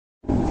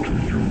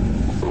you,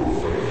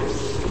 O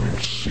earth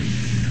and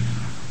sea,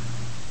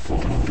 for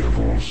the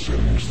devil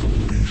sends the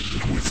beast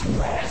with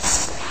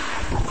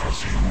wrath,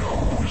 because he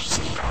knows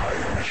the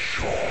time is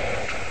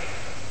short.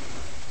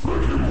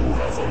 Let him who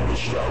hath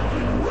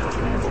understanding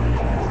reckon the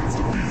number of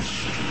the beast,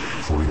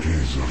 for it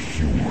is a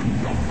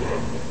human number.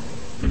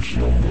 Its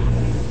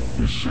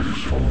number is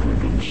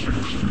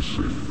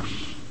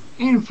 666.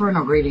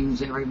 Inferno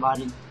greetings,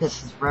 everybody.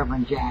 This is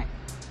Reverend Jack,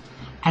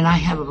 and I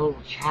have a little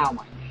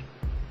challenge.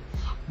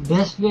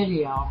 This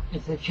video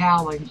is a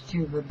challenge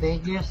to the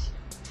biggest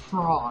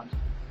fraud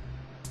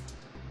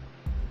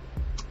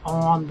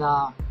on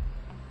the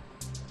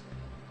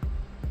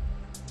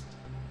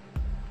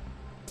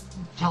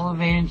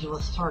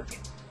televangelist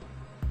circuit,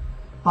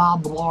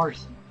 Bob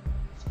Larson,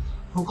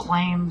 who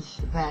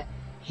claims that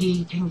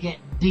he can get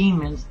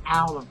demons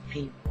out of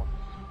people.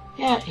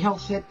 Yeah, he'll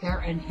sit there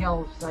and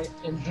he'll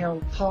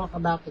talk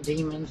about the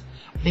demons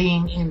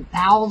being in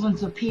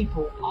thousands of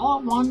people all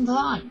at one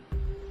time.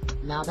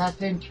 Now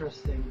that's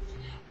interesting,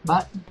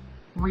 but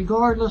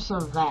regardless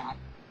of that,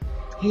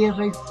 he is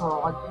a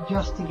fraud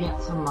just to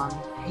get some money.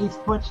 He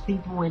puts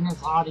people in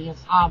his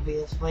audience,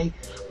 obviously,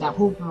 that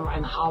whoop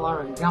and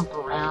holler and jump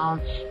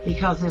around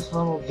because this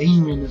little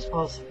demon is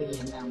supposed to be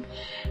in them.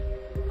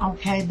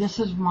 Okay, this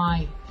is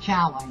my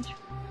challenge,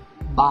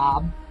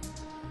 Bob.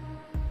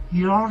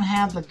 You don't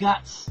have the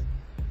guts,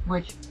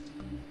 which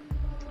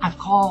I've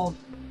called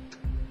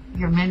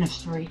your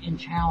ministry in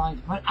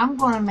challenge, but I'm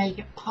going to make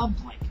it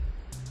public.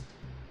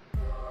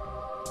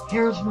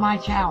 Here's my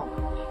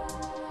challenge.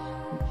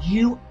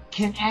 You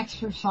can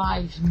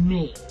exercise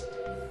me.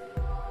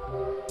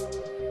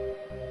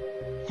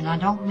 And I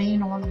don't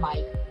mean on the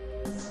bike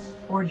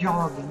or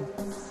jogging.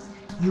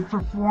 You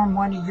perform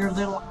one of your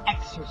little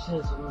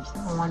exorcisms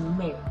on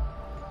me.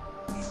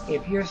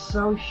 If you're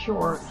so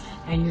sure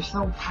and you're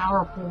so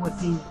powerful with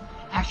these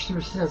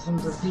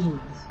exorcisms of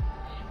demons,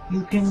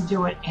 you can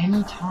do it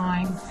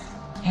anytime,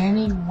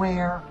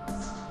 anywhere.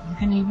 You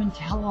can even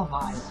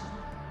televise it.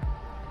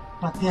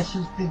 But this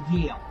is the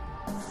deal.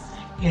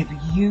 If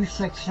you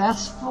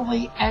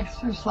successfully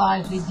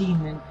exorcise a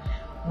demon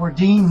or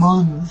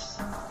demons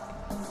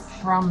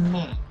from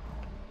me,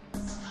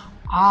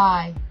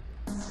 I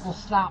will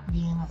stop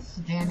being a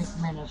satanic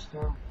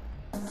minister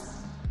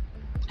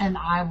and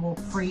I will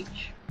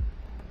preach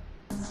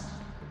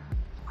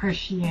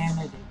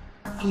Christianity,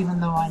 even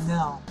though I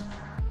know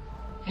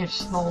it's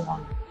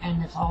stolen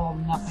and it's all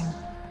nothing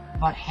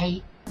but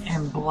hate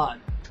and blood.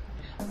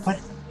 But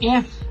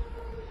if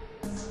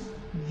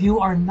you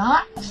are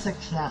not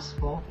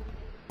successful,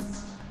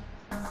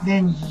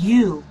 then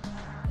you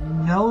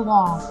no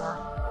longer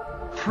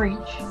preach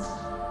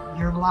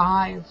your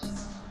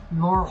lies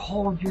nor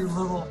hold your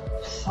little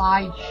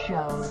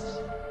sideshows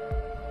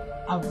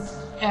of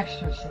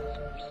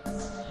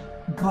exorcisms.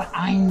 But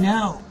I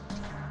know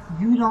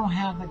you don't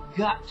have the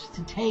guts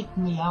to take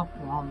me up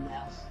on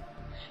this,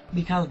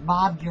 because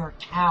Bob, you're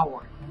a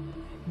coward,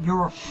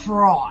 you're a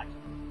fraud,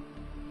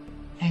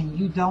 and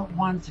you don't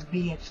want to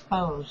be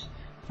exposed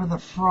for the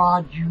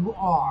fraud you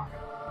are.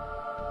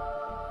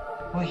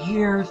 Well,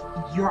 here's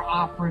your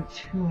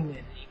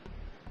opportunity.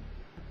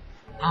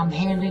 I'm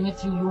handing it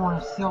to you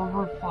on a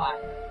silver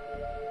platter.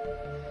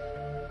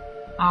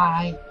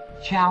 I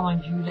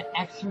challenge you to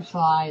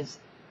exorcise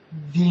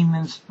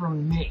demons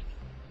from me.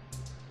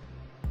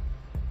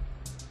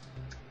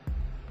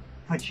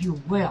 But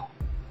you will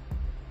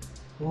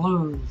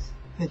lose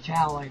the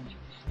challenge,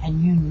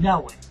 and you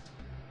know it,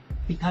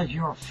 because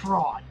you're a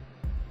fraud.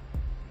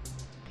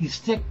 You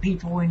stick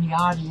people in the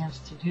audience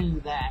to do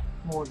that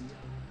for you.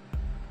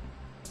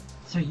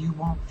 So you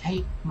won't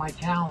take my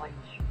challenge.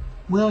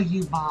 Will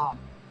you, Bob?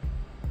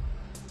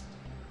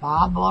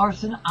 Bob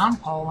Larson, I'm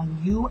calling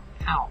you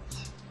out.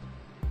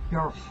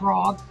 You're a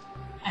fraud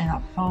and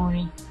a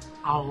phony,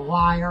 a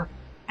liar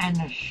and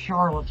a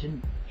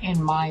charlatan,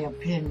 in my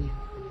opinion,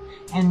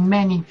 and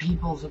many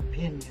people's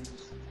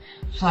opinions.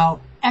 So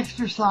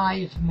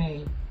exercise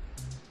me,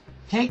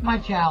 take my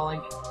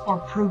challenge, or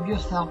prove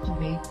yourself to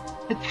be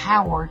the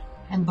coward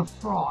and the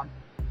fraud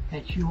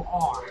that you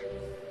are.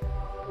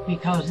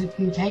 Because if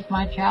you take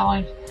my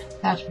challenge,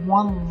 that's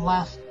one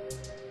less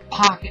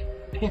pocket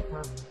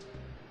picker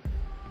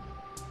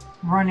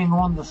running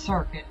on the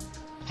circuit,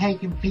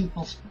 taking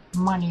people's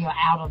money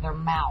out of their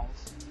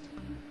mouths.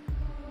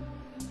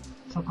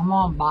 So come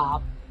on,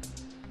 Bob.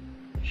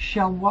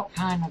 Show what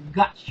kind of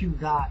guts you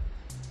got.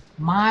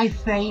 My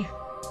faith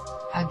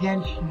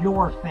against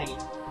your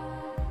faith.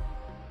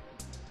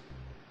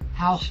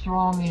 How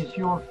strong is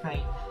your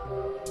faith?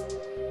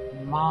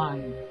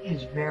 Mine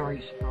is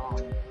very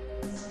strong.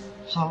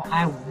 So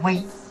I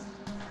wait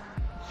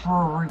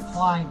for a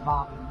reply,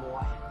 Bobby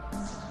boy.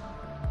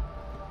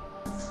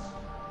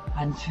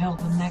 Until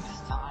the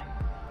next time.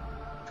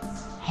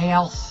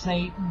 Hail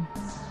Satan.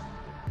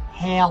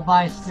 Hail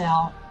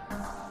thyself.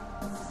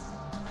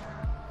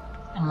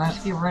 And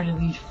let's get rid of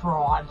these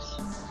frauds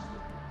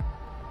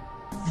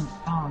and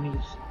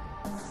phonies.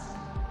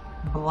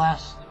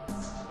 Blessed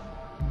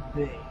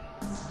be.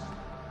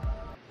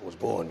 I was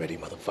born ready,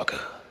 motherfucker.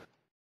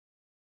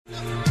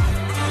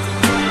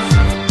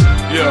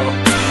 Yo.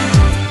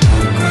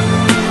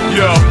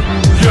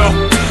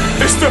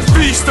 It's the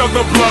feast of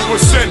the blood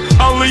was sin.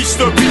 Unleash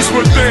the beast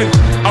within.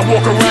 I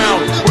walk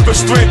around with the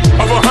strength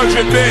of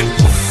 100 men.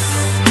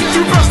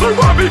 You best look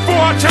right before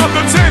I count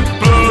to 10.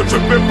 Blood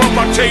dripping from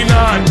my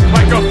canine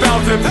like a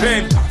fountain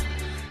pen.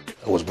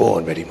 I was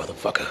born ready,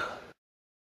 motherfucker.